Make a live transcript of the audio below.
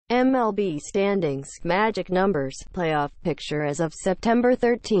MLB standings, magic numbers, playoff picture as of September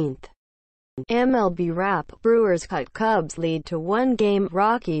 13th. MLB wrap, Brewers cut Cubs lead to 1 game,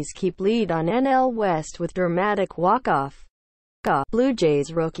 Rockies keep lead on NL West with dramatic walk-off. Blue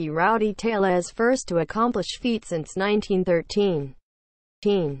Jays rookie Rowdy Tellez first to accomplish feat since 1913.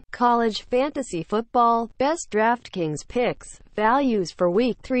 College fantasy football, best DraftKings picks, values for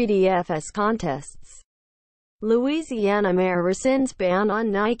Week 3 DFS contests. Louisiana mayor rescinds ban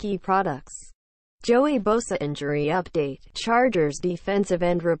on Nike products. Joey Bosa injury update. Chargers defensive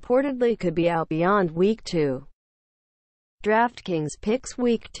end reportedly could be out beyond Week 2. DraftKings Picks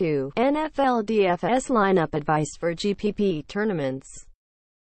Week 2. NFL DFS lineup advice for GPP tournaments.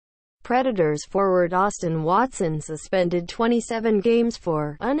 Predators forward Austin Watson suspended 27 games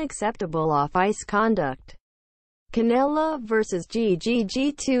for unacceptable off-ice conduct. Canelo vs.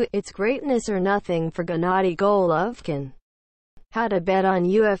 GGG2, it's greatness or nothing for Gennady Golovkin. How to bet on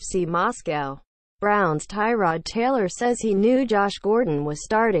UFC Moscow. Browns Tyrod Taylor says he knew Josh Gordon was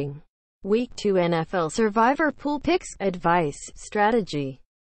starting. Week 2 NFL Survivor Pool Picks, advice, strategy.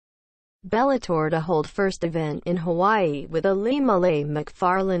 Bellator to hold first event in Hawaii with Ilima-Lei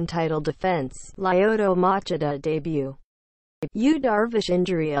Macfarlane title defense. Lyoto Machida debut. Yu Darvish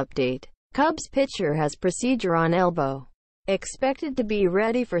injury update. Cubs pitcher has procedure on elbow. Expected to be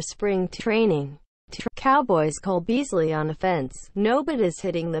ready for spring training. Cowboys Cole Beasley on offense. Nobody's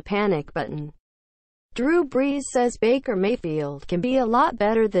hitting the panic button. Drew Brees says Baker Mayfield can be a lot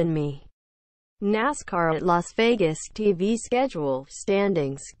better than me. NASCAR at Las Vegas TV schedule,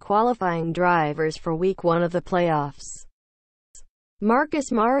 standings, qualifying drivers for Week 1 of the playoffs.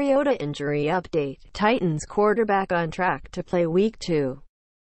 Marcus Mariota injury update. Titans quarterback on track to play Week 2.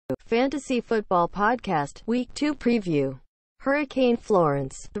 Fantasy Football Podcast, Week 2 Preview. Hurricane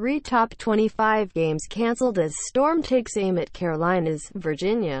Florence, 3 top 25 games cancelled as storm takes aim at Carolinas,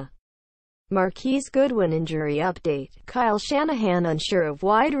 Virginia. Marquise Goodwin injury update. Kyle Shanahan unsure of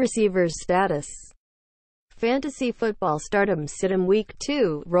wide receivers' status. Fantasy Football Stardom Situm Week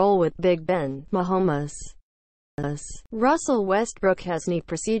 2, roll with Big Ben, Mahomes. Russell Westbrook has knee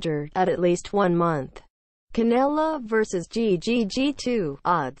procedure, at least 1 month. Canelo vs. GGG2,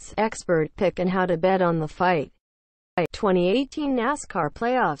 odds, expert pick and how to bet on the fight. 2018 NASCAR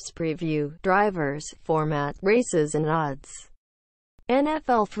Playoffs Preview, drivers, format, races and odds.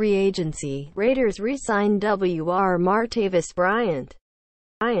 NFL Free Agency, Raiders re-sign W.R. Martavis Bryant.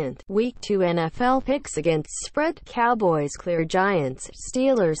 Week 2 NFL Picks against spread, Cowboys clear Giants,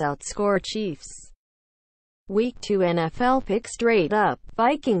 Steelers outscore Chiefs. Week 2 NFL Picks straight up,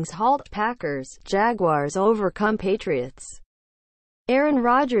 Vikings halt Packers, Jaguars overcome Patriots. Aaron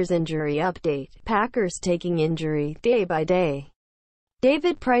Rodgers injury update. Packers taking injury day by day.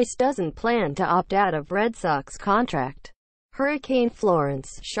 David Price doesn't plan to opt out of Red Sox contract. Hurricane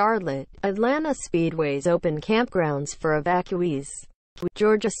Florence, Charlotte, Atlanta Speedways open campgrounds for evacuees.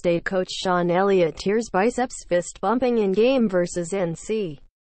 Georgia State coach Sean Elliott tears biceps fist bumping in game versus NC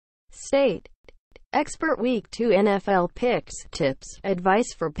State. Expert Week 2 NFL Picks, tips,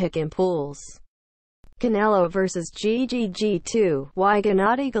 advice for pick and pools. Canelo vs. GGG2, why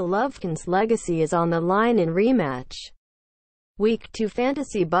Gennady Golovkin's legacy is on the line in rematch. Week 2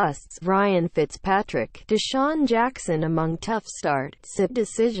 Fantasy Busts, Ryan Fitzpatrick, Deshaun Jackson among tough start, Sept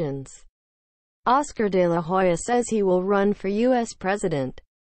decisions. Oscar De La Hoya says he will run for U.S. President.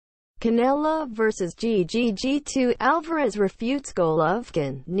 Canelo vs. GGG2, Alvarez refutes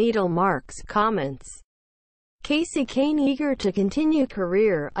Golovkin, needle marks, comments. Casey Kane eager to continue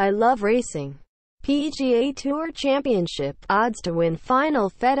career, I love racing. PGA Tour Championship, odds to win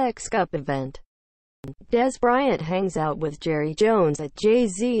final FedEx Cup event. Des Bryant hangs out with Jerry Jones at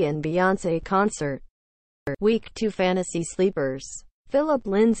Jay-Z and Beyonce concert. Week 2 Fantasy Sleepers. Philip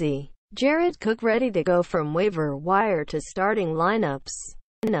Lindsay, Jared Cook ready to go from waiver wire to starting lineups.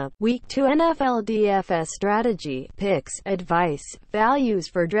 Week 2 NFL DFS strategy, picks, advice, values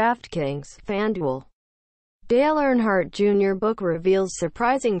for DraftKings, FanDuel. Dale Earnhardt Jr. book reveals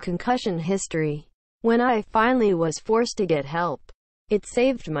surprising concussion history. When I finally was forced to get help, it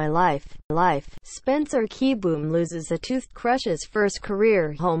saved my life. Spencer Keyboom loses a tooth, crushes first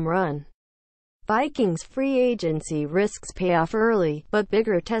career home run. Vikings free agency risks payoff early, but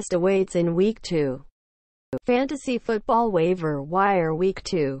bigger test awaits in Week 2. Fantasy Football Waiver Wire Week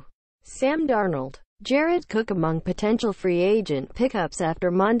 2. Sam Darnold, Jared Cook among potential free agent pickups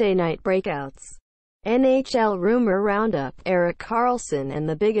after Monday night breakouts. NHL Rumor Roundup, Erik Karlsson and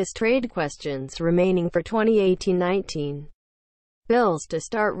the biggest trade questions remaining for 2018-19. Bills to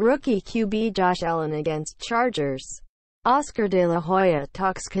start rookie QB Josh Allen against Chargers. Oscar De La Hoya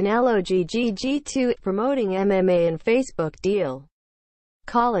talks Canelo GGG2, promoting MMA and Facebook deal.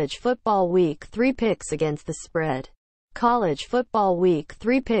 College Football Week 3 Picks against the spread. College Football Week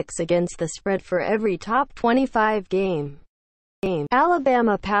 3 picks against the spread for every top 25 game.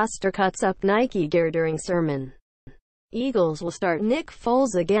 Alabama pastor cuts up Nike gear during sermon. Eagles will start Nick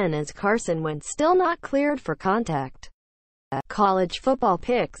Foles again as Carson Wentz still not cleared for contact. College Football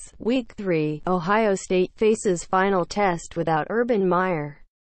Picks, Week 3, Ohio State faces final test without Urban Meyer.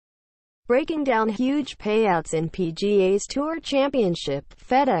 Breaking down huge payouts in PGA's Tour Championship,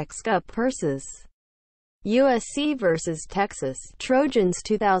 FedEx Cup purses. USC vs. Texas, Trojans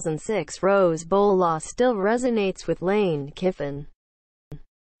 2006 Rose Bowl loss still resonates with Lane Kiffin.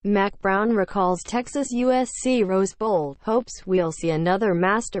 Mac Brown recalls Texas USC Rose Bowl, hopes we'll see another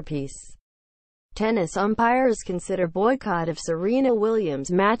masterpiece. Tennis umpires consider boycott of Serena Williams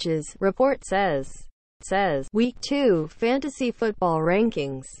matches, report says. Week 2, Fantasy Football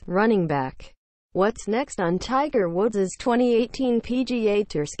Rankings, running back. What's next on Tiger Woods' 2018 PGA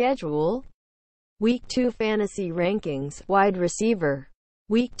Tour schedule? Week 2 Fantasy Rankings, wide receiver.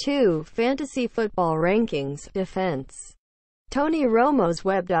 Week 2 Fantasy Football Rankings, defense. Tony Romo's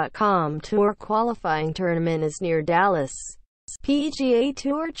Web.com Tour qualifying tournament is near Dallas. PGA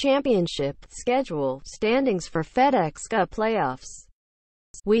Tour Championship schedule, standings for FedEx Cup playoffs.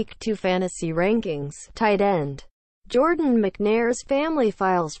 Week 2 Fantasy Rankings, tight end. Jordan McNair's family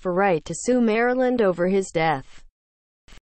files for right to sue Maryland over his death.